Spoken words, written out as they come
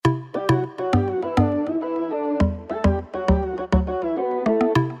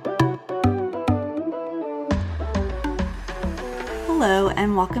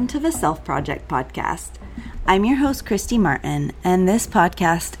and welcome to the Self Project Podcast. I'm your host, Christy Martin, and this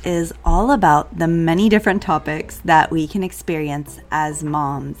podcast is all about the many different topics that we can experience as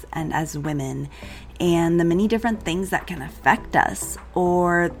moms and as women, and the many different things that can affect us,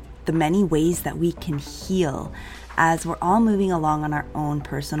 or the many ways that we can heal as we're all moving along on our own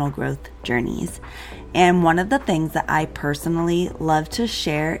personal growth journeys. And one of the things that I personally love to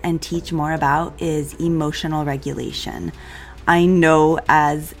share and teach more about is emotional regulation. I know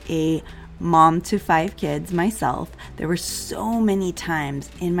as a mom to 5 kids myself, there were so many times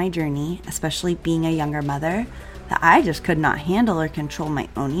in my journey, especially being a younger mother, that I just could not handle or control my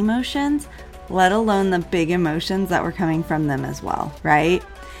own emotions, let alone the big emotions that were coming from them as well, right?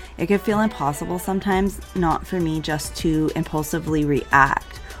 It could feel impossible sometimes not for me just to impulsively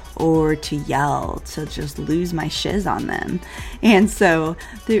react or to yell, to just lose my shiz on them. And so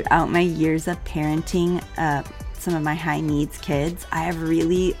throughout my years of parenting some of my high needs kids, I have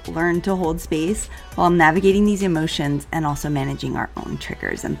really learned to hold space while I'm navigating these emotions and also managing our own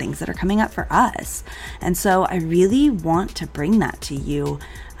triggers and things that are coming up for us. And so I really want to bring that to you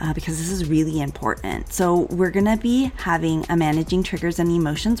because this is really important. So we're going to be having a Managing Triggers and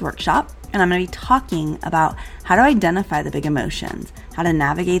Emotions workshop, and I'm going to be talking about how to identify the big emotions, how to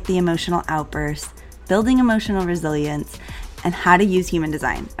navigate the emotional outbursts, building emotional resilience, and how to use human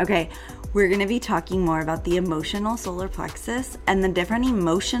design. Okay, we're going to be talking more about the emotional solar plexus and the different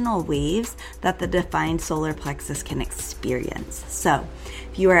emotional waves that the defined solar plexus can experience. So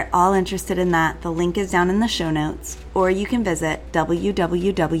if you are at all interested in that, the link is down in the show notes, or you can visit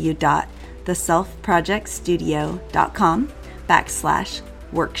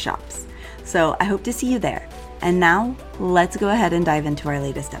www.theselfprojectstudio.com/workshops. So I hope to see you there. And now let's go ahead and dive into our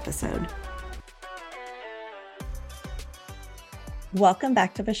latest episode. Welcome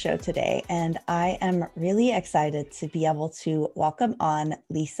back to the show today, and I am really excited to be able to welcome on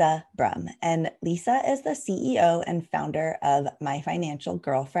Lisa Brumm. And Lisa is the CEO and founder of My Financial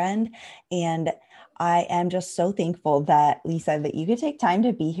Girlfriend, and I am just so thankful that Lisa, that you could take time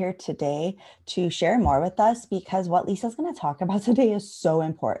to be here today to share more with us, because what Lisa's going to talk about today is so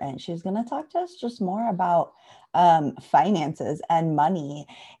important. She's going to talk to us just more about finances and money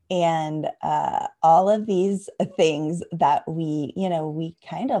and all of these things that we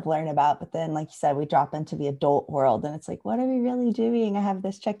kind of learn about, but then, like you said, we drop into the adult world and it's like, what are we really doing? I have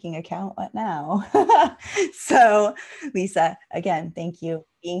this checking account. What now? So Lisa, again, thank you for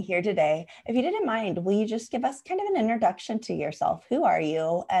being here today. If you didn't mind, will you just give us kind of an introduction to yourself? Who are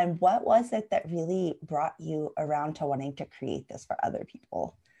you? And what was it that really brought you around to wanting to create this for other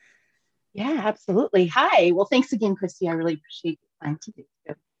people? Yeah, absolutely. Hi. Well, thanks again, Christy. I really appreciate your time today.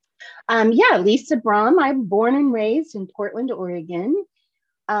 Lisa Brumm. I'm born and raised in Portland, Oregon.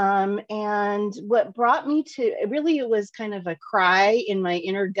 And what brought me to it was kind of a cry in my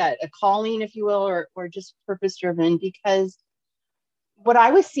inner gut, a calling, if you will, or just purpose driven, because what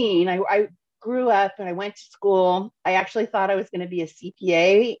I was seeing, I grew up and I went to school. I actually thought I was going to be a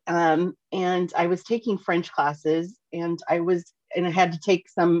CPA. And I was taking French classes, and I had to take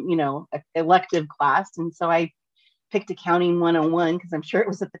some, elective class. And so I picked Accounting 101 because I'm sure it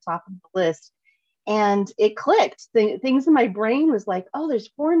was at the top of the list. And it clicked. Things in my brain was like, oh, there's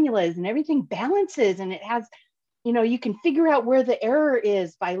formulas and everything balances. And it has, you can figure out where the error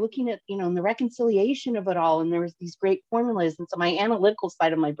is by looking at, in the reconciliation of it all. And there was these great formulas. And so my analytical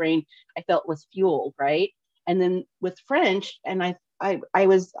side of my brain, I felt, was fueled, right? And then with French, and I had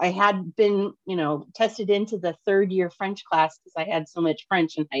been, tested into the 3rd year French class because I had so much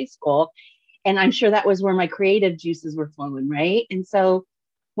French in high school. And I'm sure that was where my creative juices were flowing, right? And so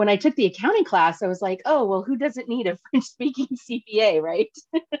when I took the accounting class, I was like, oh, well, who doesn't need a French speaking CPA, right?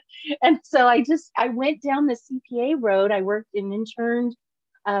 And so I went down the CPA road. I worked and interned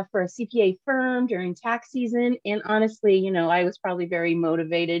for a CPA firm during tax season. And honestly, I was probably very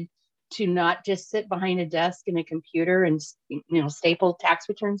motivated to not just sit behind a desk and a computer and, staple tax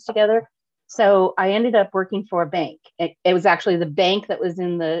returns together. So I ended up working for a bank. It was actually the bank that was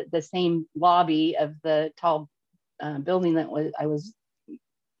in the same lobby of the tall building that I was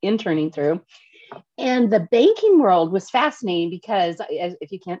interning through. And the banking world was fascinating because, if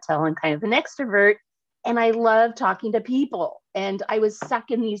you can't tell, I'm kind of an extrovert, and I love talking to people. And I was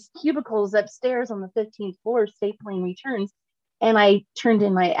stuck in these cubicles upstairs on the 15th floor stapling returns. And I turned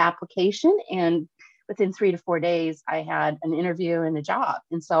in my application, and within 3 to 4 days, I had an interview and a job.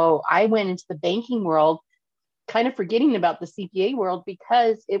 And so I went into the banking world, kind of forgetting about the CPA world,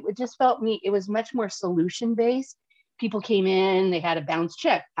 because it just it was much more solution based. People came in, they had a bounce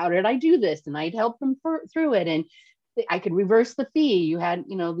check. How did I do this? And I'd help them through it. And I could reverse the fee. You had,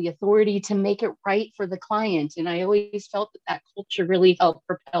 the authority to make it right for the client. And I always felt that culture really helped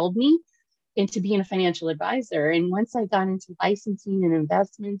propelled me into being a financial advisor. And once I got into licensing and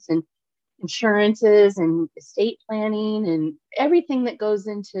investments and insurances and estate planning and everything that goes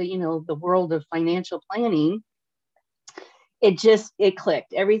into, the world of financial planning, it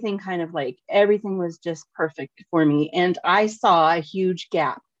clicked. Everything was just perfect for me. And I saw a huge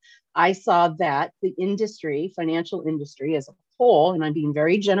gap. I saw that the financial industry as a whole, and I'm being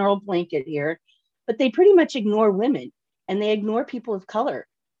very general blanket here, but they pretty much ignore women and they ignore people of color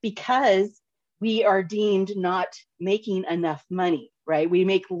because we are deemed not making enough money, right? We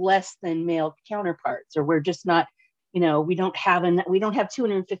make less than male counterparts, or we're just not, we don't have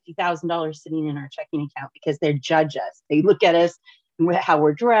 $250,000 sitting in our checking account because they judge us. They look at us, how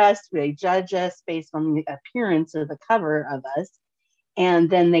we're dressed. They judge us based on the appearance or the cover of us. And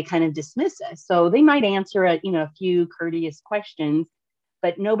then they kind of dismiss us. So they might answer a few courteous questions,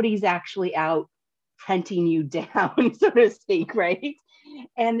 but nobody's actually out hunting you down, so to speak, right?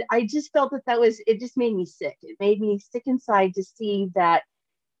 And I just felt it just made me sick. It made me sick inside to see that,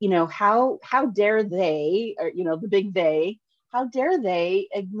 how dare they, or, the big they, how dare they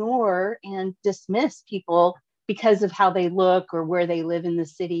ignore and dismiss people because of how they look or where they live in the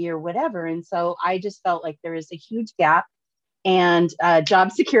city or whatever. And so I just felt like there is a huge gap and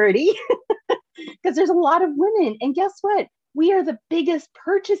job security because there's a lot of women. And guess what? We are the biggest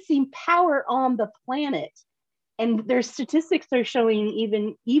purchasing power on the planet. And their statistics are showing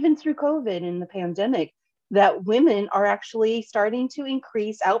even through COVID and the pandemic that women are actually starting to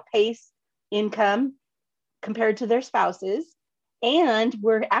outpace income compared to their spouses. And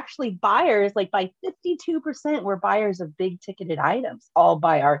we're actually buyers, like by 52%, we're buyers of big ticketed items all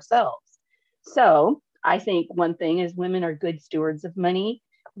by ourselves. So I think one thing is women are good stewards of money.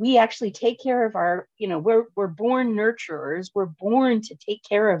 We actually take care of we're born nurturers. We're born to take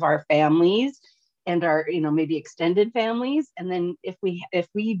care of our families and our, maybe extended families. And then if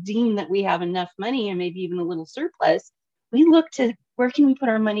we deem that we have enough money and maybe even a little surplus, we look to where can we put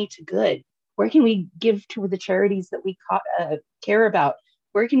our money to good? Where can we give to the charities that we care about?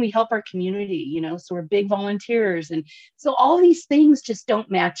 Where can we help our community? So we're big volunteers. And so all these things just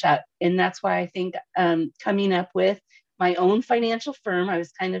don't match up. And that's why I think coming up with my own financial firm, I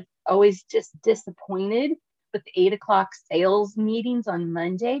was kind of always just disappointed with the 8:00 sales meetings on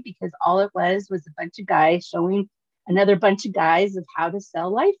Monday, because all it was a bunch of guys showing another bunch of guys of how to sell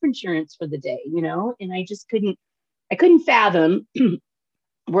life insurance for the day, and I couldn't fathom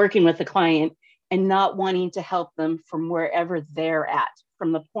working with a client and not wanting to help them from wherever they're at,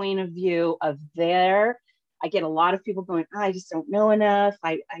 from the point of view of I get a lot of people going, I just don't know enough.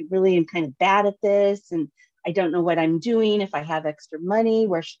 I really am kind of bad at this. And I don't know what I'm doing. If I have extra money,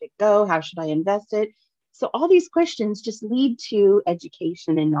 where should it go? How should I invest it? So all these questions just lead to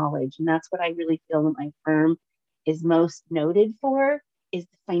education and knowledge. And that's what I really feel that my firm is most noted for, is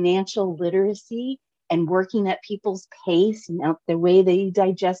the financial literacy and working at people's pace and the way they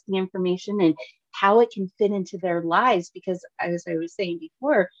digest the information and how it can fit into their lives. Because as I was saying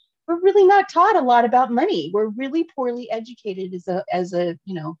before, we're really not taught a lot about money. We're really poorly educated as a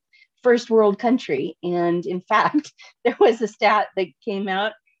first world country. And in fact, there was a stat that came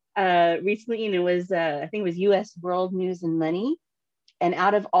out recently, and it was I think it was US World News and Money. And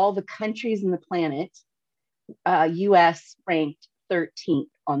out of all the countries in the planet, US ranked 13th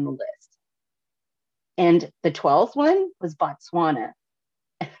on the list. And the 12th one was Botswana.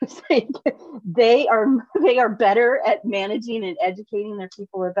 They are better at managing and educating their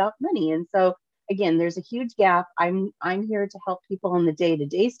people about money. And so again, there's a huge gap. I'm here to help people on the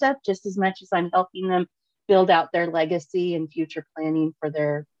day-to-day stuff just as much as I'm helping them build out their legacy and future planning for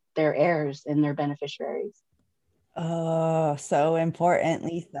their heirs and their beneficiaries. Oh, so important,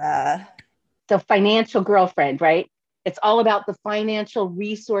 Lisa. The financial girlfriend, right? It's all about the financial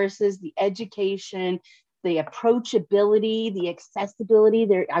resources, the education, the approachability, the accessibility.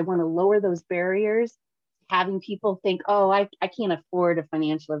 I want to lower those barriers. Having people think, oh, I can't afford a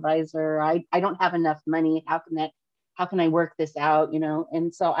financial advisor. I don't have enough money. How can I work this out?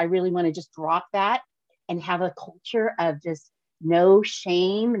 And so I really want to just drop that and have a culture of just no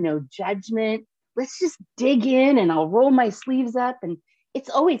shame, no judgment. Let's just dig in, and I'll roll my sleeves up. And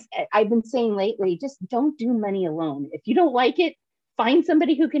I've been saying lately, just don't do money alone. If you don't like it, find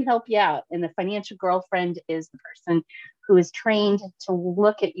somebody who can help you out. And the financial girlfriend is the person who is trained to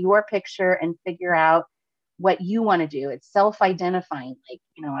look at your picture and figure out what you want to do. It's self-identifying.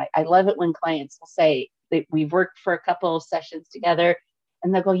 I love it when clients will say that we've worked for a couple of sessions together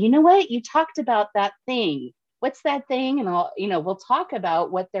and they'll go, you know what? You talked about that thing. What's that thing? And we'll talk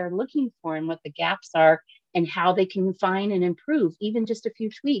about what they're looking for and what the gaps are and how they can refine and improve, even just a few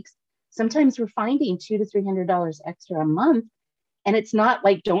tweaks. Sometimes we're finding $200 to $300 extra a month. And it's not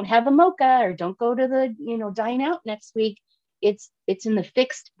like don't have a mocha or don't go to the, dine out next week. It's in the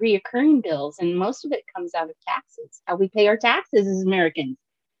fixed reoccurring bills. And most of it comes out of taxes, how we pay our taxes as Americans.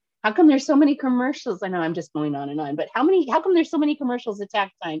 How come there's so many commercials? I know I'm just going on and on, but how come there's so many commercials at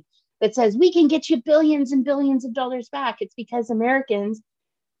tax time that says we can get you billions and billions of dollars back? It's because Americans,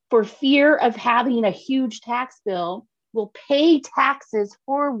 for fear of having a huge tax bill, will pay taxes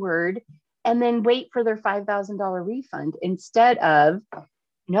forward and then wait for their $5,000 refund instead of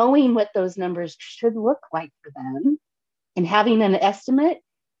knowing what those numbers should look like for them and having an estimate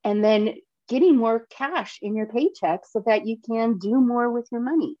and then getting more cash in your paycheck so that you can do more with your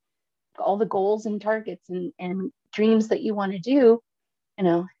money. All the goals and targets and dreams that you want to do,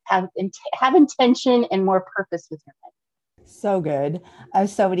 have intention and more purpose with your life. So good. I have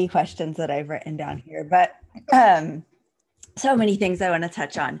so many questions that I've written down here, but so many things I want to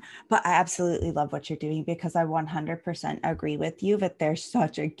touch on. But I absolutely love what you're doing because I 100% agree with you that there's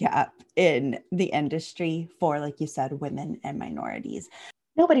such a gap in the industry for, like you said, women and minorities.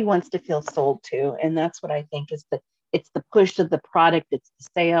 Nobody wants to feel sold to, and that's what I think is it's the push of the product, it's the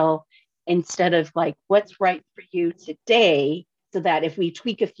sale, instead of like what's right for you today, so that if we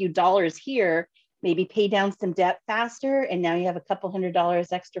tweak a few dollars here, maybe pay down some debt faster, and now you have a couple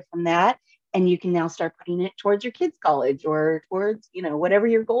 $100 extra from that, and you can now start putting it towards your kids' college or towards, whatever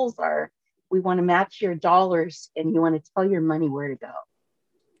your goals are. We want to match your dollars, and you want to tell your money where to go.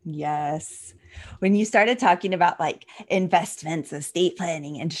 Yes. When you started talking about like investments, estate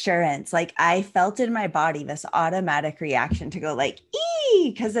planning, insurance, like I felt in my body this automatic reaction to go like,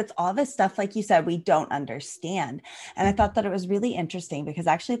 because it's all this stuff, like you said, we don't understand. And I thought that it was really interesting because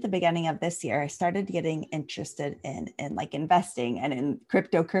actually at the beginning of this year, I started getting interested in like investing and in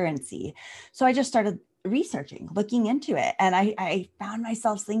cryptocurrency. So I just started researching, looking into it. And I found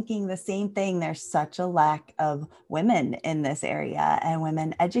myself thinking the same thing. There's such a lack of women in this area and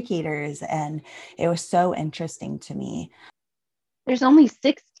women educators. And it was so interesting to me. There's only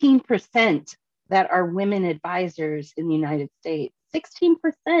 16% that are women advisors in the United States.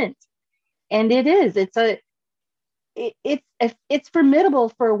 16%. And it's formidable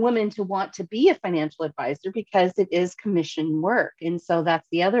for a woman to want to be a financial advisor because it is commission work. And so that's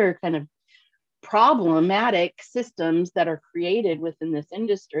the other kind of problematic systems that are created within this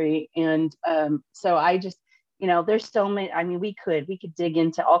industry. And so I just, there's so many, I mean, we could dig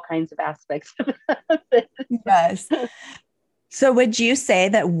into all kinds of aspects of this. Yes. So would you say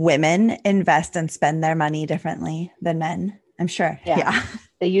that women invest and spend their money differently than men? I'm sure. Yeah.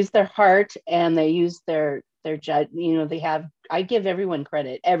 They use their heart and they use their judge, I give everyone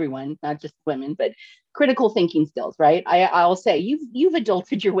credit, everyone, not just women, but critical thinking skills, right? I'll say you've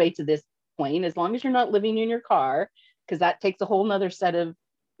adulted your way to this point, as long as you're not living in your car, because that takes a whole nother set of,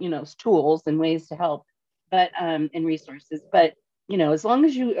 tools and ways to help, but, and resources. But, as long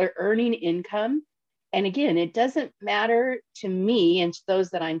as you are earning income, and again, it doesn't matter to me and to those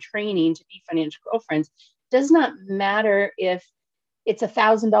that I'm training to be financial girlfriends, does not matter if it's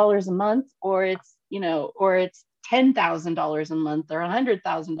 $1,000 a month or it's, or it's $10,000 a month or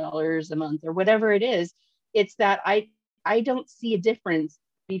 $100,000 a month or whatever it is. It's that I don't see a difference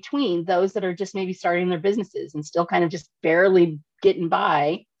between those that are just maybe starting their businesses and still kind of just barely getting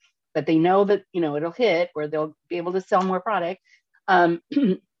by, but they know that, it'll hit or they'll be able to sell more product.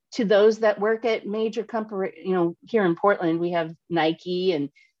 To those that work at major company, here in Portland, we have Nike and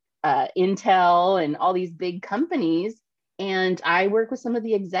Intel and all these big companies. And I work with some of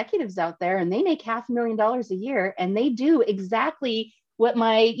the executives out there and they make $500,000 a year and they do exactly what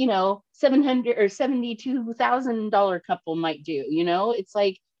my, $700,000 or $72,000 couple might do. It's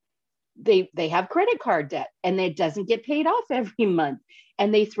like they have credit card debt and it doesn't get paid off every month.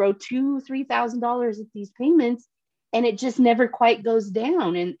 And they throw $2,000-$3,000 at these payments and it just never quite goes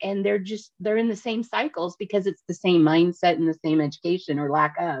down. And they're in the same cycles because it's the same mindset and the same education or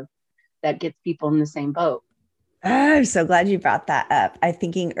lack of that gets people in the same boat. I'm so glad you brought that up. I'm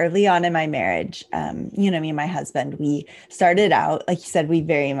thinking early on in my marriage, me and my husband, we started out, like you said, we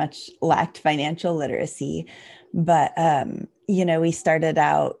very much lacked financial literacy, but, we started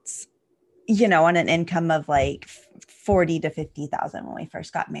out, on an income of like 40 to 50,000 when we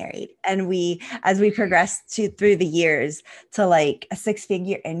first got married. And as we progressed through the years to like a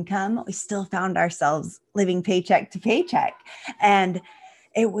 6-figure income, we still found ourselves living paycheck to paycheck. And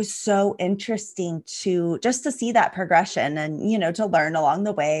it was so interesting to see that progression and, to learn along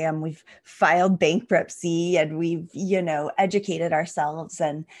the way. And we've filed bankruptcy and we've, educated ourselves.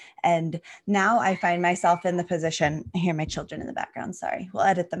 And now I find myself in the position, I hear my children in the background, sorry, we'll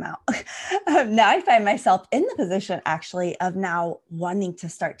edit them out. Now I find myself in the position actually of now wanting to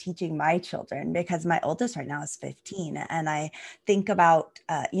start teaching my children, because my oldest right now is 15. And I think about,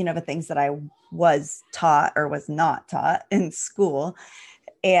 the things that I was taught or was not taught in school.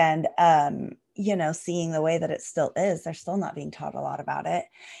 And, seeing the way that it still is, they're still not being taught a lot about it,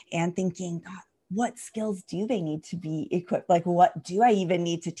 and thinking, God, what skills do they need to be equipped? Like, what do I even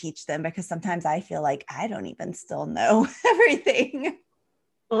need to teach them? Because sometimes I feel like I don't even still know everything.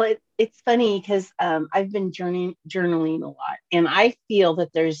 Well, it's funny because I've been journaling a lot, and I feel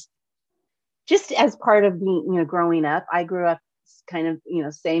that there's just as part of me, growing up. I grew up kind of,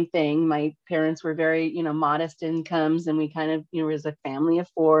 same thing. My parents were very, modest incomes, and we kind of, was a family of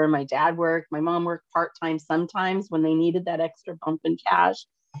four. My dad worked, my mom worked part-time sometimes when they needed that extra bump in cash,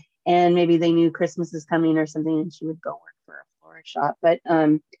 and maybe they knew Christmas is coming or something, and she would go work for a florist shop. But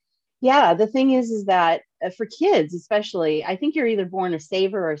yeah, the thing is that for kids, especially, I think you're either born a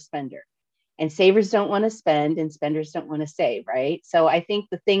saver or a spender. And savers don't want to spend and spenders don't want to save, right? So I think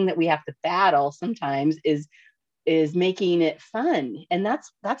the thing that we have to battle sometimes is making it fun. And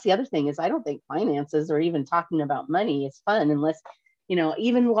that's the other thing, is I don't think finances or even talking about money is fun unless,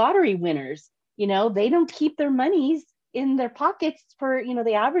 even lottery winners, they don't keep their monies in their pockets for,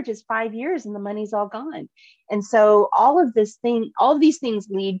 the average is 5 years and the money's all gone. And so all of these things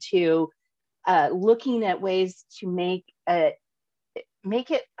lead to looking at ways to make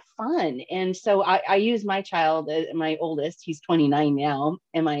it fun. And so I use my child, my oldest, he's 29 now,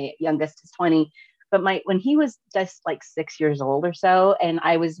 and my youngest is 20. But when he was just like 6 years old or so, and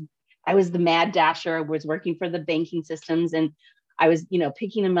I was the mad dasher. I was working for the banking systems, and I was,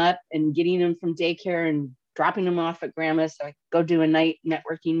 picking him up and getting him from daycare and dropping him off at grandma's so I could go do a night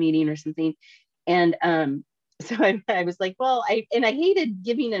networking meeting or something. And so I was like, well, I hated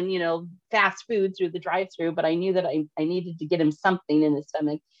giving him, fast food through the drive-through, but I knew that I needed to get him something in his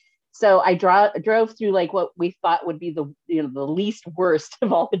stomach. So I drove through like what we thought would be the least worst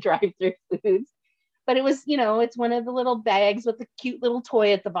of all the drive-through foods. But it was, it's one of the little bags with a cute little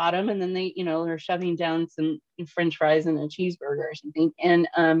toy at the bottom. And then they, are shoving down some French fries and a cheeseburger or something.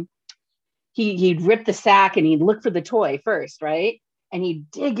 And he'd rip the sack and he'd look for the toy first, right? And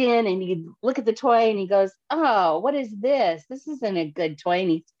he'd dig in and he'd look at the toy and he goes, oh, what is this? This isn't a good toy. And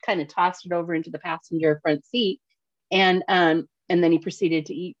he kind of tossed it over into the passenger front seat. And then he proceeded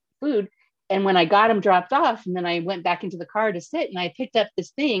to eat food. And when I got him dropped off, and then I went back into the car to sit, and I picked up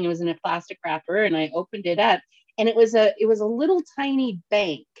this thing. It was in a plastic wrapper, and I opened it up, and it was a little tiny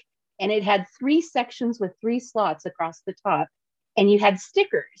bank, and it had 3 sections with 3 slots across the top, and you had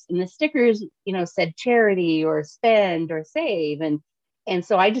stickers, and the stickers, said charity or spend or save, and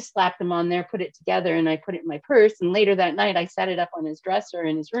so I just slapped them on there, put it together, and I put it in my purse. And later that night, I set it up on his dresser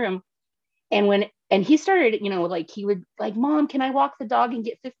in his room. And he started, like he would like, Mom, can I walk the dog and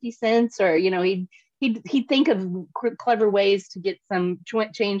get 50 cents? Or, he'd think of clever ways to get some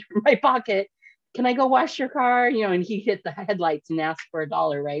change from my pocket. Can I go wash your car? And he hit the headlights and asked for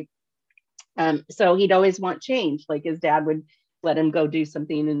 $1, right? So he'd always want change. Like his dad would let him go do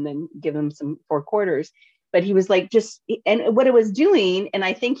something and then give him some 4 quarters. But he was like, and what it was doing, and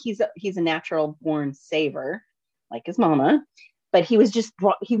I think he's a natural born saver, like his mama. But he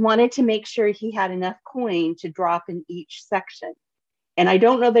wanted to make sure he had enough coin to drop in each section. And I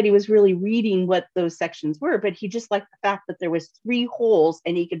don't know that he was really reading what those sections were, but he just liked the fact that there was 3 holes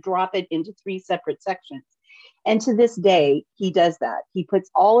and he could drop it into 3 separate sections. And to this day, he does that. He puts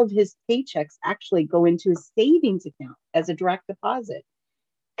all of his paychecks actually go into his savings account as a direct deposit.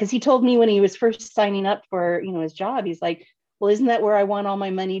 Because he told me when he was first signing up for, his job, he's like, well, isn't that where I want all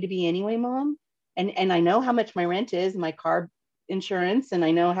my money to be anyway, Mom? And I know how much my rent is, my car insurance, and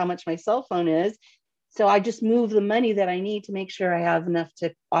I know how much my cell phone is. So I just move the money that I need to make sure I have enough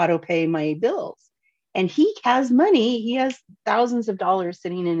to auto pay my bills. And he has money. He has thousands of dollars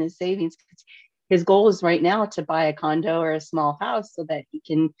sitting in his savings. His goal is right now to buy a condo or a small house so that he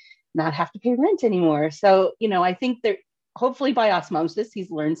can not have to pay rent anymore. So, I think that hopefully by osmosis,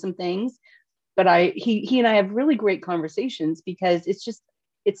 he's learned some things. But he and I have really great conversations because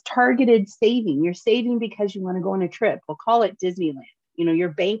it's targeted saving. You're saving because you want to go on a trip. We'll call it Disneyland. Your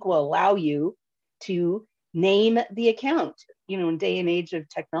bank will allow you to name the account. In day and age of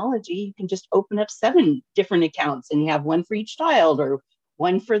technology, you can just open up 7 different accounts and you have one for each child, or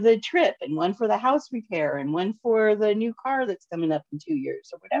one for the trip and one for the house repair and one for the new car that's coming up in 2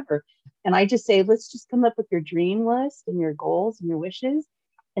 years or whatever. And I just say, let's just come up with your dream list and your goals and your wishes.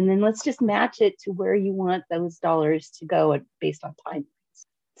 And then let's just match it to where you want those dollars to go based on time.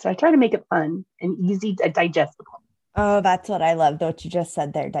 So I try to make it fun and easy, digestible. Oh, that's what I loved what you just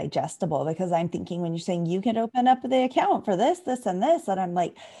said there, digestible, because I'm thinking when you're saying you can open up the account for this, this, and this, and I'm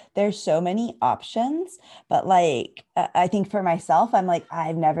like, there's so many options. But like, I think for myself, I'm like,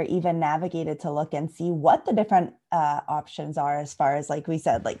 I've never even navigated to look and see what the different options are as far as like we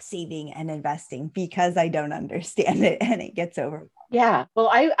said, like saving and investing, because I don't understand it and it gets over. Yeah. Well,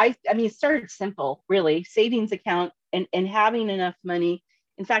 I mean, it started simple, really. Savings account and having enough money.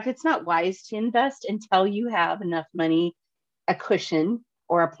 In fact, it's not wise to invest until you have enough money, a cushion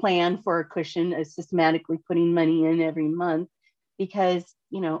or a plan for a cushion, of systematically putting money in every month, because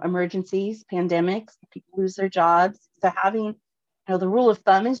emergencies, pandemics, people lose their jobs. So having, the rule of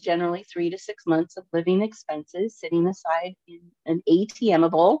thumb is generally 3 to 6 months of living expenses sitting aside in an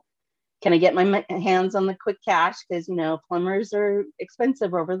ATMable. Can I get my hands on the quick cash? Because plumbers are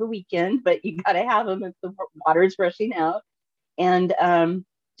expensive over the weekend, but you got to have them if the water's rushing out. And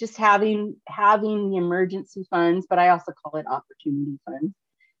just having the emergency funds, but I also call it opportunity funds,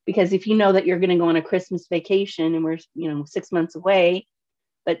 because if you know that you're going to go on a Christmas vacation and we're 6 months away,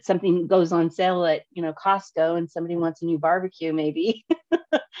 but something goes on sale at Costco and somebody wants a new barbecue, maybe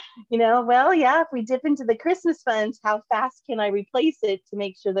well, yeah, if we dip into the Christmas funds, how fast can I replace it to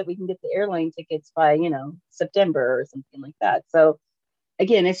make sure that we can get the airline tickets by September or something like that. So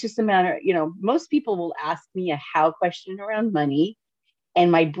again, it's just a matter, most people will ask me a how question around money, and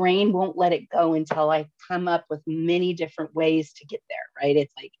my brain won't let it go until I come up with many different ways to get there, right?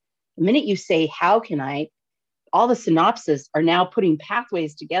 It's like the minute you say how can I, all the synopses are now putting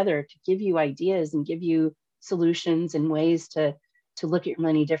pathways together to give you ideas and give you solutions and ways to look at your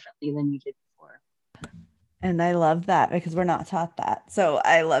money differently than you did before. And I love that because we're not taught that. So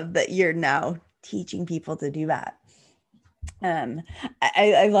I love that you're now teaching people to do that. Um,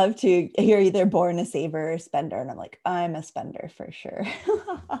 I love to hear either born a saver or a spender, and I'm like, I'm a spender for sure.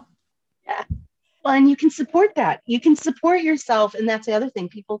 Yeah. Well, and you can support that. You can support yourself. And that's the other thing.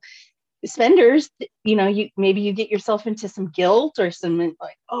 People, spenders, maybe you get yourself into some guilt or some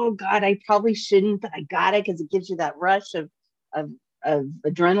like, oh God, I probably shouldn't, but I got it, because it gives you that rush of of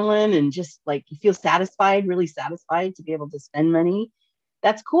adrenaline, and just like you feel satisfied, really satisfied to be able to spend money.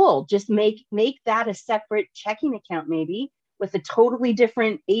 That's cool. Just make that a separate checking account, maybe with a totally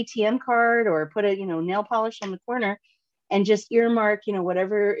different ATM card, or put a nail polish on the corner, and just earmark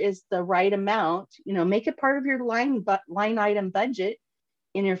whatever is the right amount. Make it part of your line item budget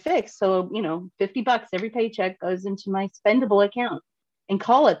in your fix. So, $50 every paycheck goes into my spendable account, and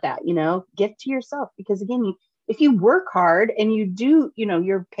call it that, get to yourself. Because again, if you work hard and you do,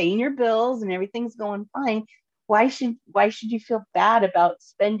 you're paying your bills and everything's going fine, why should you feel bad about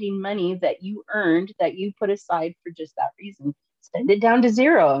spending money that you earned, that you put aside for just that reason? Spend it down to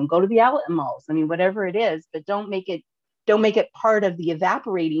zero and go to the outlet malls. I mean, whatever it is, but don't make it part of the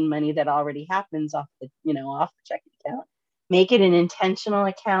evaporating money that already happens off the checking account. Make it an intentional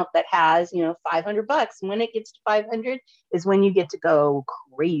account that has 500 bucks. And when it gets to 500 is when you get to go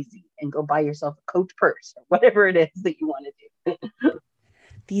crazy and go buy yourself a Coach purse or whatever it is that you want to do.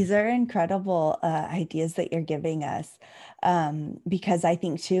 These are incredible ideas that you're giving us, because I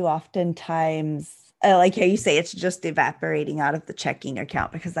think too oftentimes, like how you say, it's just evaporating out of the checking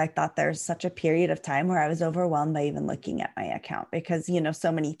account, because I thought there's such a period of time where I was overwhelmed by even looking at my account because,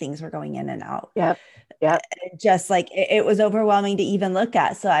 so many things were going in and out. Yep. Yep. Just like it was overwhelming to even look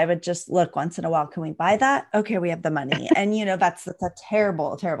at. So I would just look once in a while, can we buy that? Okay, we have the money. And, that's a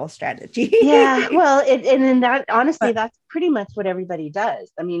terrible, terrible strategy. Yeah. Well, and then honestly, But that's pretty much what everybody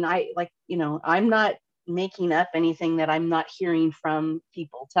does. I mean, I'm not making up anything that I'm not hearing from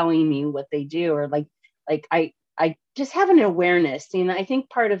people telling me what they do, or I just have an awareness. I think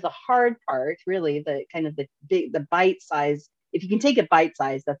part of the hard part, really, the kind of the bite size, if you can take it bite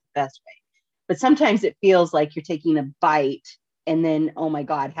size, that's the best way. But sometimes it feels like you're taking a bite and then, oh my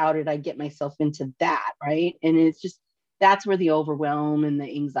God, how did I get myself into that? Right. And it's just, that's where the overwhelm and the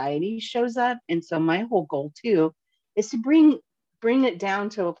anxiety shows up. And so my whole goal too is to bring it down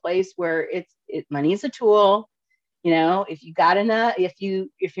to a place where money is a tool. If you got enough, if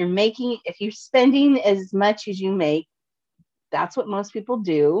you're spending as much as you make, that's what most people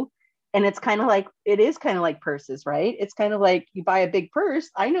do. And it is kind of like purses, right? It's kind of like you buy a big purse.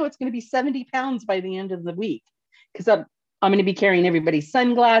 I know it's going to be 70 pounds by the end of the week, because I'm going to be carrying everybody's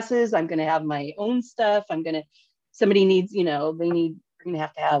sunglasses. I'm going to have my own stuff. Somebody needs, we're going to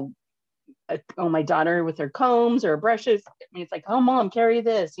have my daughter with her combs or brushes. I mean, it's like, oh, mom, carry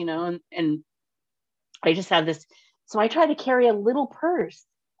this, and I just have this. So I try to carry a little purse,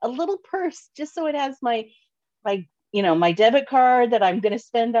 just so it has my my debit card that I'm going to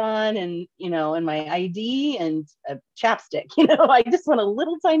spend on, and my ID and a chapstick. I just want a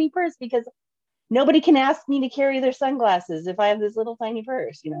little tiny purse, because nobody can ask me to carry their sunglasses if I have this little tiny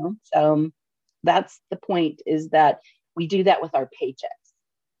purse, So that's the point, is that we do that with our paychecks,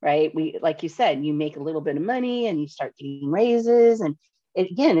 right? We, like you said, you make a little bit of money and you start getting raises. And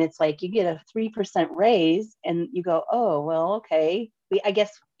again, it's like you get a 3% raise and you go, oh, well, okay. I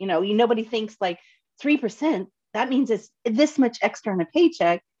guess, nobody thinks like 3%, that means it's this much extra in a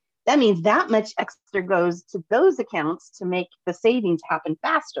paycheck. That means that much extra goes to those accounts to make the savings happen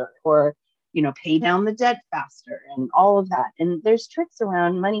faster, or pay down the debt faster and all of that. And there's tricks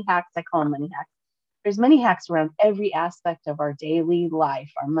around, money hacks. I call them money hacks. There's money hacks around every aspect of our daily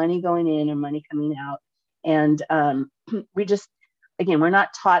life, our money going in and money coming out. And we just, again, we're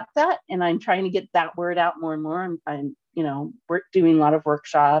not taught that. And I'm trying to get that word out more and more. I'm we're doing a lot of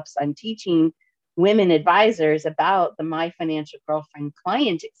workshops. I'm teaching women advisors about the My Financial Girlfriend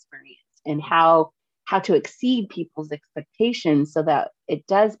client experience and how to exceed people's expectations so that it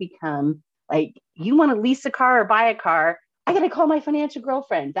does become like, you want to lease a car or buy a car, I got to call my financial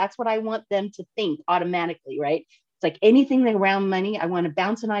girlfriend. That's what I want them to think automatically, right? It's like anything around money, I want to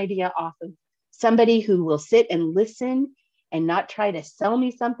bounce an idea off of somebody who will sit and listen and not try to sell me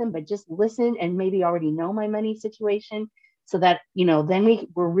something, but just listen and maybe already know my money situation, so that, then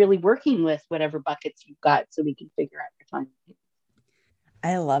we're really working with whatever buckets you've got so we can figure out your time.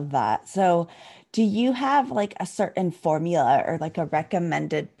 I love that. So, do you have like a certain formula or like a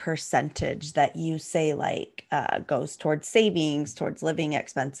recommended percentage that you say like goes towards savings, towards living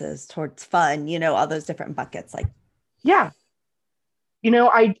expenses, towards fun, all those different buckets? Like, Yeah.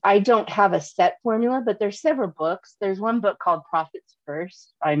 I don't have a set formula, but there's several books. There's one book called Profits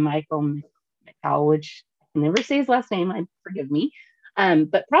First by Michael McCall, which I can never say his last name. Forgive me.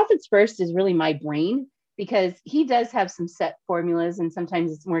 But Profits First is really my brain, because he does have some set formulas, and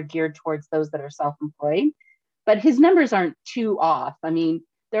sometimes it's more geared towards those that are self-employed, but his numbers aren't too off. I mean,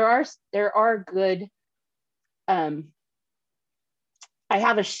 there are good, I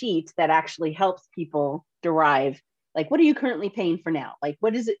have a sheet that actually helps people derive, like, what are you currently paying for now? Like,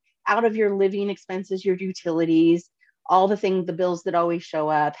 what is it out of your living expenses, your utilities, all the things, the bills that always show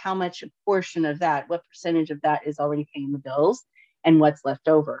up, how much portion of that, what percentage of that is already paying the bills, and what's left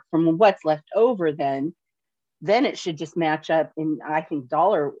over. From what's left over, then it should just match up in, I think,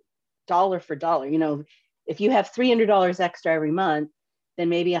 dollar for dollar. If you have $300 extra every month, then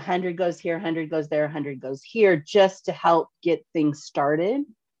maybe 100 goes here, 100 goes there, 100 goes here, just to help get things started.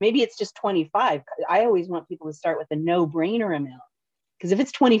 Maybe it's just 25. I always want people to start with a no-brainer amount, because if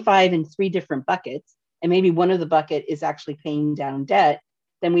it's 25 in 3 different buckets, and maybe one of the bucket is actually paying down debt,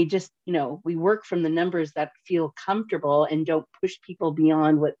 then we just, we work from the numbers that feel comfortable and don't push people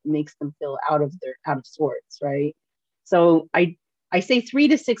beyond what makes them feel out of sorts, right? So I say 3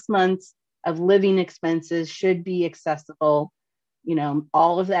 to 6 months of living expenses should be accessible.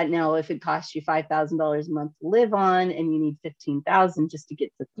 All of that. Now, if it costs you $5,000 a month to live on and you need $15,000 just to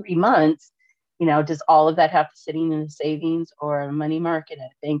get to 3 months, does all of that have to sitting in a savings or a money market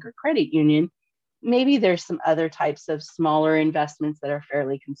at a bank or credit union? Maybe there's some other types of smaller investments that are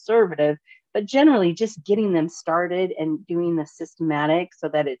fairly conservative, but generally just getting them started and doing the systematic so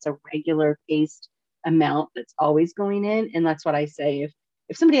that it's a regular paced amount that's always going in. And that's what I say.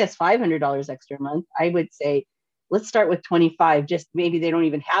 If somebody has $500 extra a month, I would say, let's start with 25. Just maybe they don't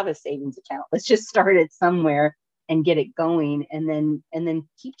even have a savings account. Let's just start it somewhere and get it going, and then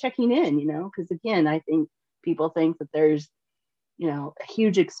keep checking in, because again, I think people think that there's, a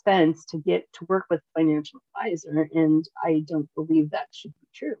huge expense to get to work with a financial advisor. And I don't believe that should be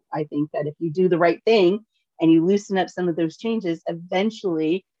true. I think that if you do the right thing and you loosen up some of those changes,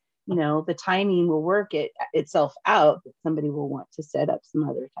 eventually, the timing will work itself out, that somebody will want to set up some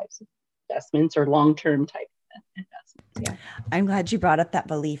other types of investments or long-term type investments. Yeah. I'm glad you brought up that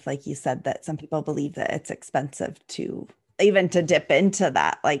belief, like you said, that some people believe that it's expensive to even to dip into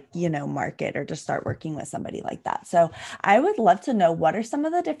that, like, market, or to start working with somebody like that. So I would love to know, what are some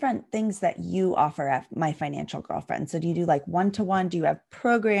of the different things that you offer at My Financial Girlfriend? So do you do like one-to-one? Do you have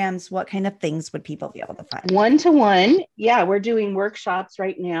programs? What kind of things would people be able to find? One-to-one. Yeah, we're doing workshops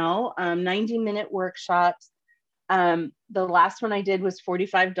right now, 90-minute workshops. The last one I did was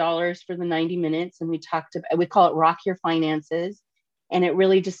 $45 for the 90 minutes. And we call it Rock Your Finances. And it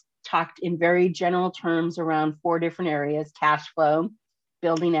really just talked in very general terms around 4 different areas: cash flow,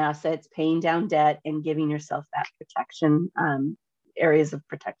 building assets, paying down debt, and giving yourself that protection, areas of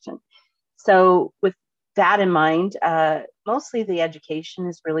protection. So with that in mind, mostly the education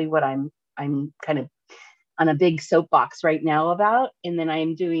is really what I'm kind of on a big soapbox right now about. And then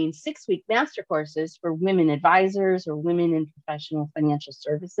I'm doing 6-week master courses for women advisors or women in professional financial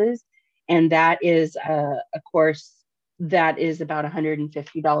services. And that is a course that is about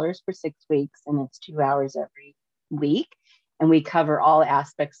 $150 for 6 weeks, and it's 2 hours every week. And we cover all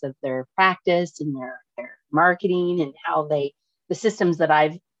aspects of their practice and their marketing and the systems that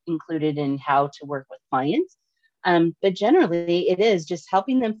I've included in how to work with clients. But generally, it is just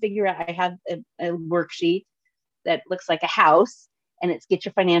helping them figure out. I have a worksheet that looks like a house, and it's get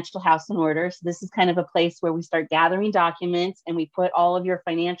your financial house in order. So this is kind of a place where we start gathering documents, and we put all of your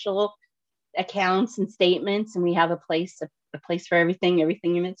financial accounts and statements, and we have a place for everything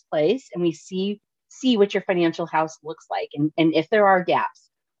in its place, and we see what your financial house looks like, and if there are gaps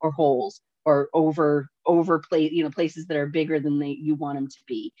or holes or places that are bigger than you want them to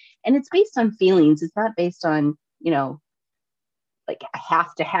be. And it's based on feelings. It's not based on, like I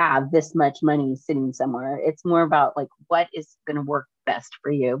have to have this much money sitting somewhere. It's more about like what is going to work best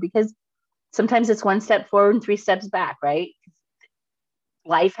for you, because sometimes it's one step forward and 3 steps back, right?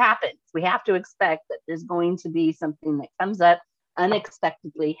 Life happens. We have to expect that there's going to be something that comes up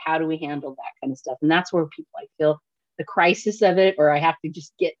unexpectedly. How do we handle that kind of stuff? And that's where people, I feel the crisis of it, or I have to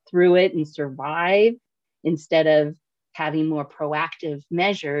just get through it and survive, instead of having more proactive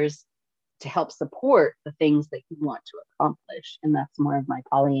measures to help support the things that you want to accomplish. And that's more of my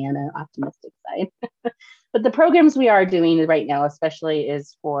Pollyanna optimistic side. But the programs we are doing right now, especially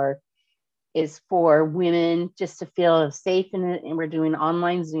is for women, just to feel safe in it. And we're doing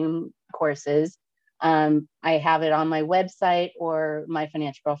online Zoom courses. I have it on my website, or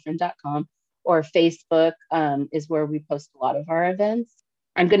myfinancialgirlfriend.com, or Facebook is where we post a lot of our events.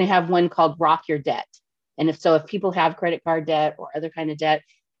 I'm going to have one called Rock Your Debt. And if people have credit card debt or other kind of debt,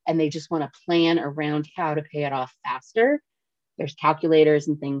 and they just want to plan around how to pay it off faster, there's calculators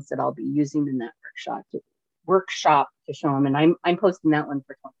and things that I'll be using in that workshop to show them. And I'm posting that one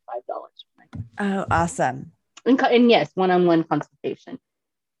for $25. Oh, awesome. And yes, one-on-one consultation,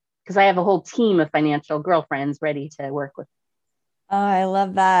 because I have a whole team of financial girlfriends ready to work with. Oh, I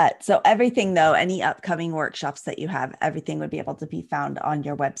love that. So everything, though, any upcoming workshops that you have, everything would be able to be found on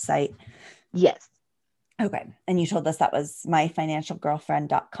your website. Yes. Okay. And you told us that was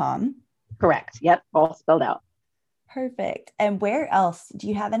myfinancialgirlfriend.com. Correct. Yep. All spelled out. Perfect. And where else? Do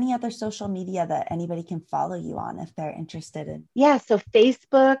you have any other social media that anybody can follow you on if they're interested in? Yeah. So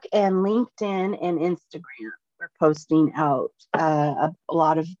Facebook and LinkedIn and Instagram, we're posting out a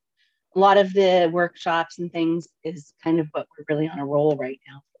lot of the workshops and things is kind of what we're really on a roll right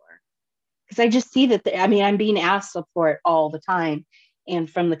now for. Because I just see that, I'm being asked for it all the time. And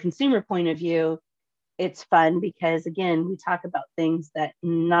from the consumer point of view, it's fun because, again, we talk about things that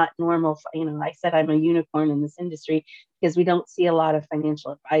not normal. I said I'm a unicorn in this industry because we don't see a lot of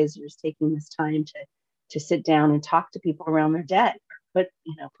financial advisors taking this time to sit down and talk to people around their debt, or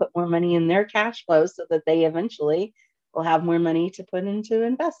put more money in their cash flow so that they eventually will have more money to put into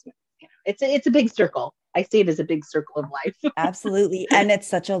investment. It's a big circle. I see it as a big circle of life. Absolutely. And it's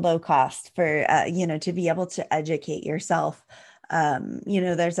such a low cost for, to be able to educate yourself.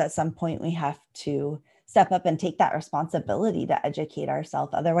 There's at some point we have to step up and take that responsibility to educate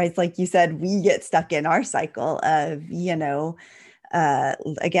ourselves. Otherwise, like you said, we get stuck in our cycle of,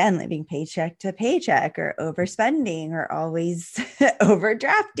 again, living paycheck to paycheck, or overspending, or always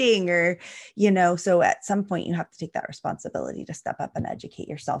overdrafting, or, so at some point you have to take that responsibility to step up and educate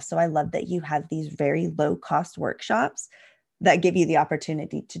yourself. So I love that you have these very low cost workshops that give you the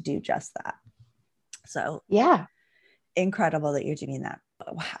opportunity to do just that. So yeah, incredible that you're doing that.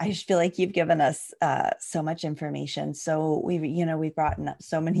 I just feel like you've given us so much information. So we've brought up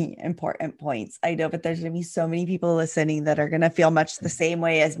so many important points. I know, but there's going to be so many people listening that are going to feel much the same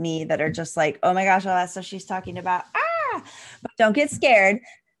way as me, that are just like, oh my gosh, all that stuff she's talking about. But don't get scared.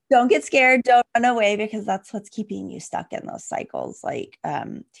 Don't get scared. Don't run away, because that's what's keeping you stuck in those cycles. Like,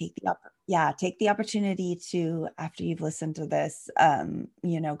 take the opportunity to, after you've listened to this, go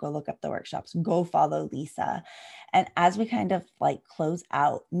look up the workshops, go follow Lisa. And as we kind of like close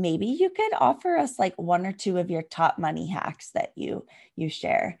out, maybe you could offer us like 1 or 2 of your top money hacks that you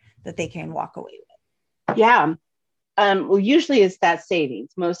share that they can walk away with. Yeah. Well, usually it's that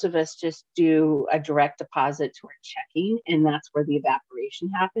savings. Most of us just do a direct deposit to our checking, and that's where the evaporation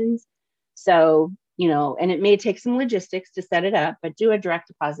happens. So, and it may take some logistics to set it up, but do a direct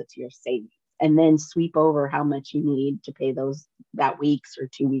deposit to your savings, and then sweep over how much you need to pay that week's or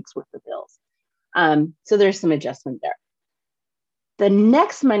 2 weeks worth of bills. So there's some adjustment there. The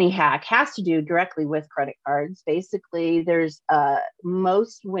next money hack has to do directly with credit cards. Basically, there's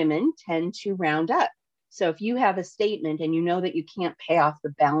most women tend to round up. So if you have a statement and you know that you can't pay off the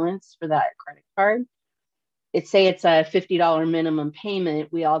balance for that credit card, say it's a $50 minimum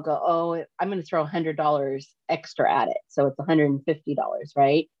payment, we all go, oh, I'm going to throw $100 extra at it. So it's $150,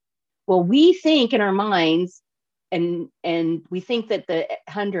 right? Well, we think in our minds and we think that the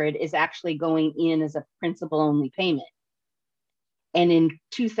 100 is actually going in as a principal only payment. And in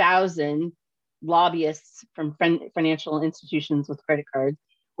 2000, lobbyists from financial institutions with credit cards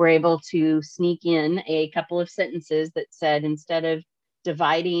were able to sneak in a couple of sentences that said, instead of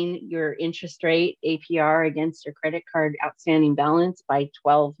dividing your interest rate APR against your credit card outstanding balance by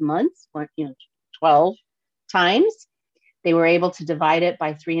 12 months, 12 times, they were able to divide it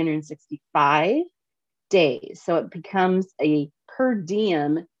by 365 days. So it becomes a per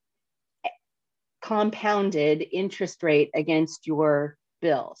diem compounded interest rate against your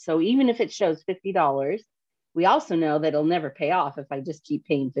bill. So even if it shows $50, we also know that it'll never pay off if I just keep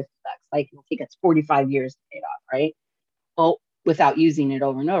paying $50. Like it'll take us 45 years to pay it off, right? Well, without using it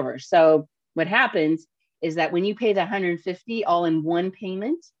over and over. So what happens is that when you pay the 150 all in one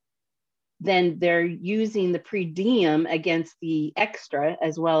payment, then they're using the per diem against the extra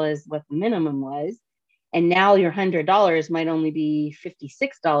as well as what the minimum was. And now your $100 might only be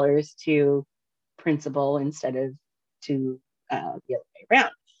 $56 to principal instead of to the other way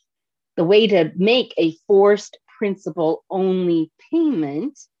around. The way to make a forced principal only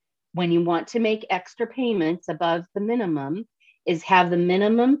payment when you want to make extra payments above the minimum is have the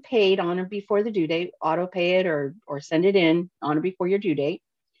minimum paid on or before the due date, auto pay it or send it in on or before your due date.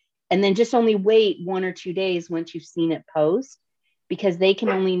 And then just only wait 1 or 2 days once you've seen it post, because they can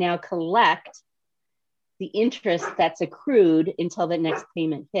only now collect the interest that's accrued until the next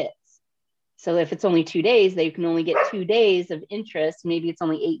payment hits. So if it's only 2 days, they can only get 2 days of interest. Maybe it's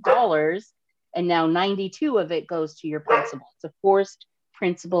only $8, and now 92 of it goes to your principal. It's a forced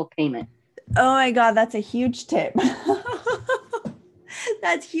principal payment. Oh my God, that's a huge tip.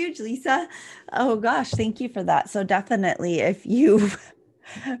 That's huge, Lisa. Oh gosh, thank you for that. So definitely, if you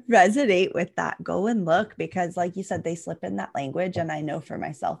resonate with that, go and look, because like you said, they slip in that language. And I know for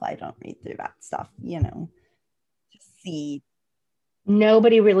myself, I don't read through that stuff, to see.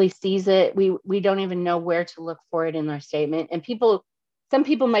 Nobody really sees it. We don't even know where to look for it in our statement. And some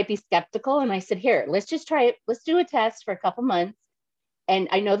people might be skeptical. And I said, here, let's just try it. Let's do a test for a couple months. And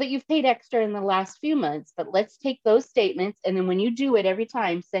I know that you've paid extra in the last few months, but let's take those statements. And then when you do it every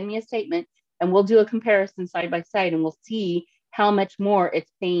time, send me a statement and we'll do a comparison side by side and we'll see how much more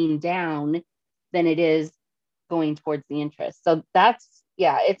it's paying down than it is going towards the interest. So that's,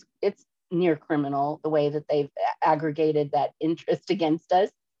 yeah, it's near criminal the way that they've aggregated that interest against us.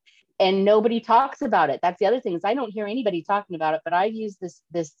 And nobody talks about it. That's the other thing, is I don't hear anybody talking about it, but I've used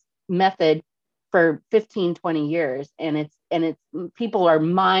this method for 15, 20 years. And it's people are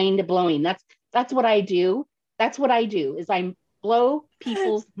mind blowing. That's what I do. That's what I do, is I blow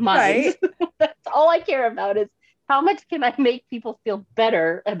people's minds. Right. That's all I care about, is how much can I make people feel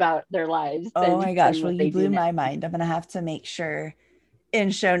better about their lives? Oh my gosh. Well, you blew my mind. I'm going to have to make sure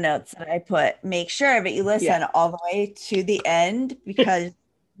in show notes that I make sure that you listen all the way to the end, because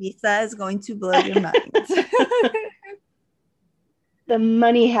Lisa is going to blow your mind. The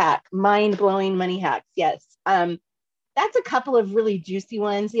money hack, mind-blowing money hacks. Yes. That's a couple of really juicy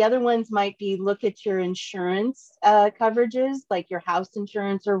ones. The other ones might be, look at your insurance coverages, like your house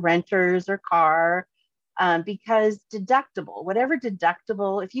insurance or renters or car, because whatever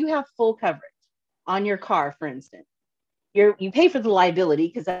deductible, if you have full coverage on your car, for instance, you pay for the liability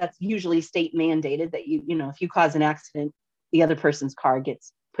because that's usually state mandated that if you cause an accident, the other person's car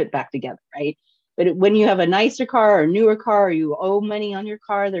gets put back together, right? But when you have a nicer car or newer car, or you owe money on your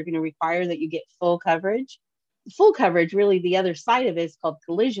car, they're going to require that you get full coverage. Full coverage, really, the other side of it is called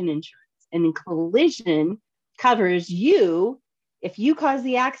collision insurance. And in collision covers you. If you cause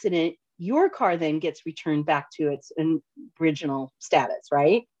the accident, your car then gets returned back to its original status,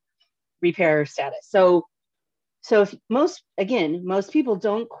 right? Repair status. So if most people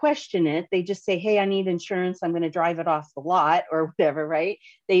don't question it. They just say, hey, I need insurance. I'm going to drive it off the lot or whatever, right?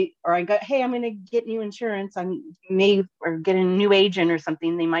 Hey, I'm going to get new insurance. Or get a new agent or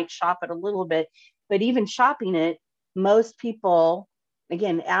something. They might shop it a little bit, but even shopping it, most people,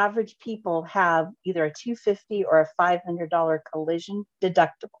 again, average people have either a $250 or a $500 collision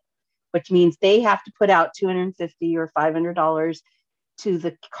deductible, which means they have to put out $250 or $500 to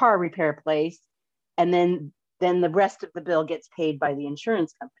the car repair place. And then the rest of the bill gets paid by the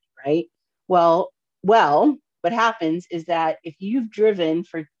insurance company, right? Well, what happens is that if you've driven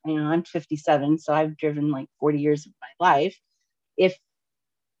for, I'm 57, so I've driven like 40 years of my life.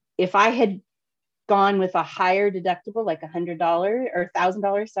 If I had gone with a higher deductible, like $100 or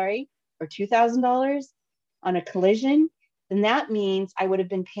 $1,000, sorry, or $2,000 on a collision, then that means I would have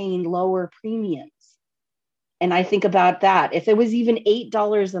been paying lower premiums. And I think about that. If it was even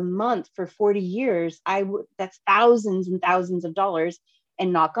 $8 a month for 40 years, that's thousands and thousands of dollars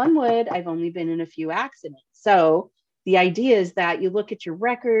And knock on wood, I've only been in a few accidents. So the idea is that you look at your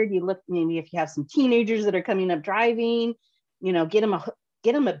record, you look maybe if you have some teenagers that are coming up driving, get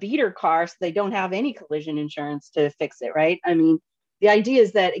them a beater car so they don't have any collision insurance to fix it, right? I mean, the idea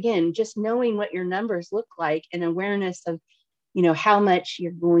is that, again, just knowing what your numbers look like and awareness of how much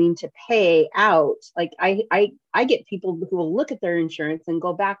you're going to pay out. Like I get people who will look at their insurance and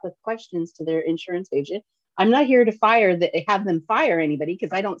go back with questions to their insurance agent. I'm not here to have them fire anybody,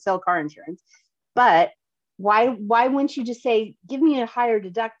 because I don't sell car insurance. But why wouldn't you just say, give me a higher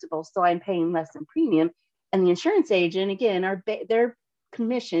deductible so I'm paying less in premium? And the insurance agent, again, their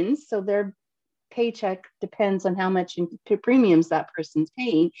commissions, so their paycheck depends on how much premiums that person's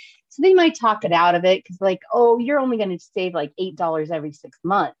paying. So they might talk it out of it, because like, oh, you're only going to save like $8 every 6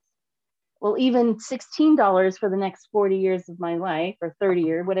 months. Well, even $16 for the next 40 years of my life, or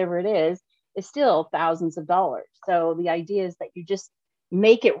 30 or whatever it is still thousands of dollars. So the idea is that you just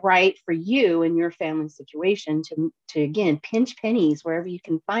make it right for you and your family situation to again, pinch pennies wherever you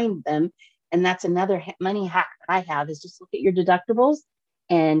can find them. And that's another money hack that I have, is just look at your deductibles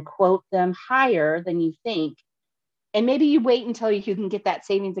and quote them higher than you think. And maybe you wait until you can get that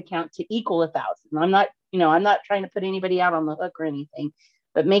savings account to equal 1,000. I'm not trying to put anybody out on the hook or anything,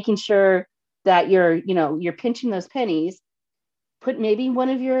 but making sure that you're pinching those pennies. Put maybe one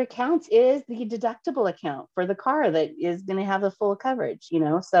of your accounts is the deductible account for the car that is going to have the full coverage,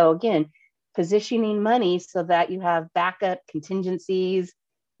 So again, positioning money so that you have backup contingencies.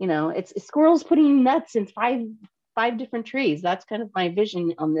 It's squirrels putting nuts in five different trees. That's kind of my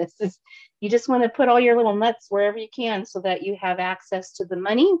vision on this, is you just want to put all your little nuts wherever you can so that you have access to the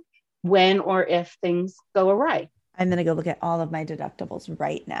money when or if things go awry. I'm going to go look at all of my deductibles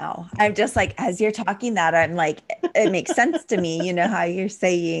right now. I'm just like, as you're talking that, I'm like, it makes sense to me, how you're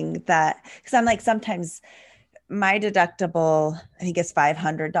saying that. Because I'm like, sometimes my deductible, I think is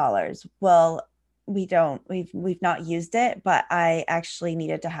 $500. Well, we've not used it, but I actually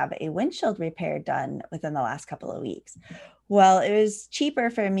needed to have a windshield repair done within the last couple of weeks. Well, it was cheaper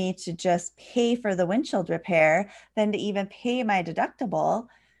for me to just pay for the windshield repair than to even pay my deductible.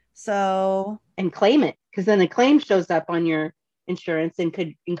 So, and claim it, because then the claim shows up on your insurance and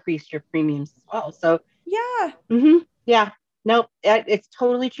could increase your premiums as well. So yeah. Yeah. Nope. It's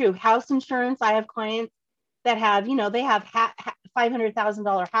totally true. House insurance. I have clients that have, they have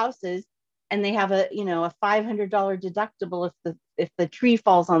 $500,000 houses, and they have a $500 deductible if the tree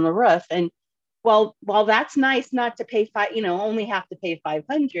falls on the roof. And while that's nice not to pay only have to pay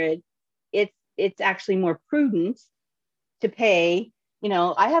 500, it's actually more prudent to pay.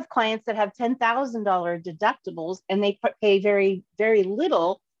 I have clients that have $10,000 deductibles, and they pay very, very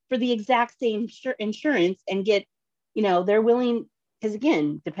little for the exact same insurance, and get, they're willing, because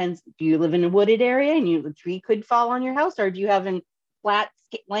again, depends, do you live in a wooded area and a tree could fall on your house, or do you have a flat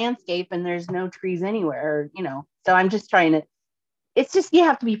landscape and there's no trees anywhere, so I'm just trying to, it's just, you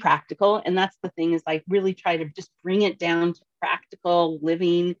have to be practical. And that's the thing, is I really try to just bring it down to practical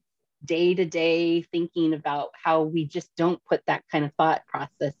living, day-to-day thinking about how we just don't put that kind of thought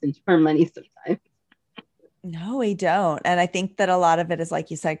process into our money sometimes. No, we don't. And I think that a lot of it is, like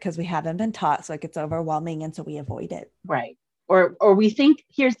you said, because we haven't been taught, so it gets overwhelming, and so we avoid it. Right. Or we think,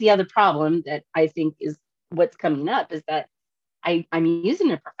 here's the other problem that I think is what's coming up, is that I'm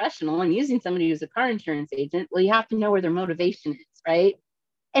using a professional, I'm using somebody who's a car insurance agent. Well, you have to know where their motivation is, right?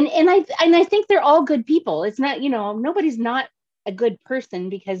 And I think they're all good people. It's not, nobody's not a good person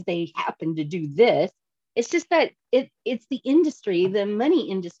because they happen to do this. It's just that it's the industry, the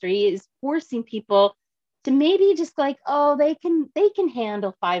money industry is forcing people to maybe just like, oh, they can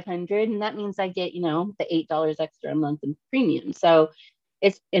handle 500, and that means I get, the $8 extra a month in premium. So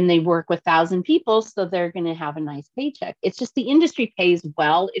and they work with 1,000 people, so they're going to have a nice paycheck. It's just the industry pays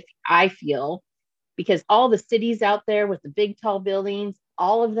well, if I feel, because all the cities out there with the big tall buildings,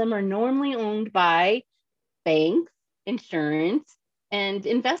 all of them are normally owned by banks, insurance, and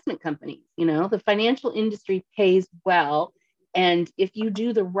investment companies. The financial industry pays well. And if you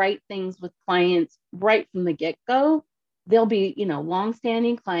do the right things with clients right from the get-go, they'll be,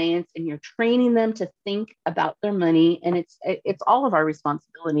 longstanding clients, and you're training them to think about their money. And it's all of our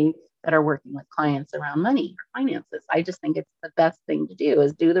responsibility that are working with clients around money or finances. I just think it's the best thing to do,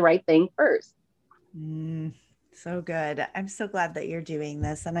 is do the right thing first. So good. I'm so glad that you're doing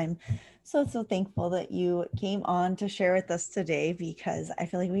this. And I'm so thankful that you came on to share with us today, because I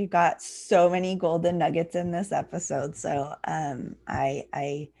feel like we've got so many golden nuggets in this episode. So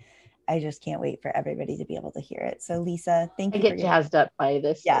I just can't wait for everybody to be able to hear it. So Lisa, thank you. I get jazzed up by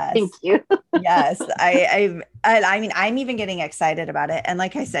this. Yes. So thank you. Yes. I mean, I'm even getting excited about it. And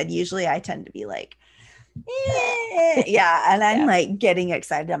like I said, usually I tend to be like, Yeah. And I'm Yeah. like getting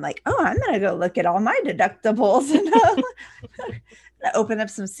excited. I'm like, oh, I'm going to go look at all my deductibles and open up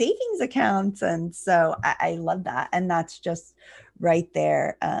some savings accounts. And so I love that. And that's just right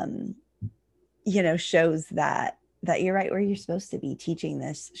there, shows that you're right where you're supposed to be, teaching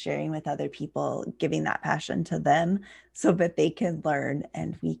this, sharing with other people, giving that passion to them so that they can learn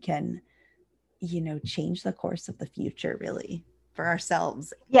and we can, change the course of the future really for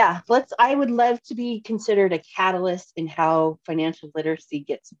ourselves. Yeah, I would love to be considered a catalyst in how financial literacy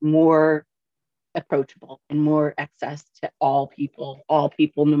gets more approachable and more access to all people,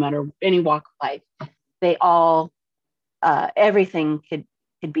 no matter any walk of life. They all, everything could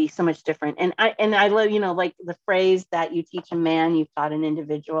be so much different. And I love, like the phrase that you teach a man, you've taught an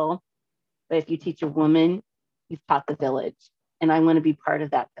individual, but if you teach a woman, you've taught the village. And I want to be part of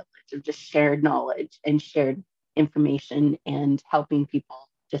that village of just shared knowledge and shared information and helping people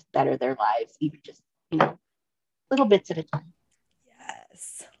just better their lives, even just, little bits at a time.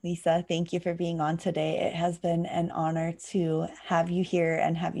 Yes. Lisa, thank you for being on today. It has been an honor to have you here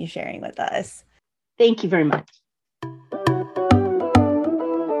and have you sharing with us. Thank you very much.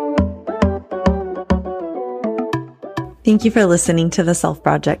 Thank you for listening to the Self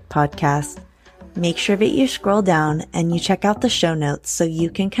Project podcast. Make sure that you scroll down and you check out the show notes so you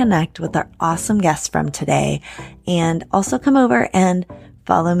can connect with our awesome guests from today, and also come over and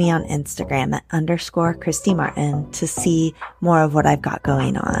follow me on Instagram at _Christy Martin to see more of what I've got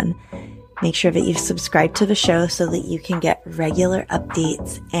going on. Make sure that you've subscribed to the show so that you can get regular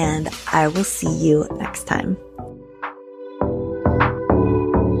updates, and I will see you next time.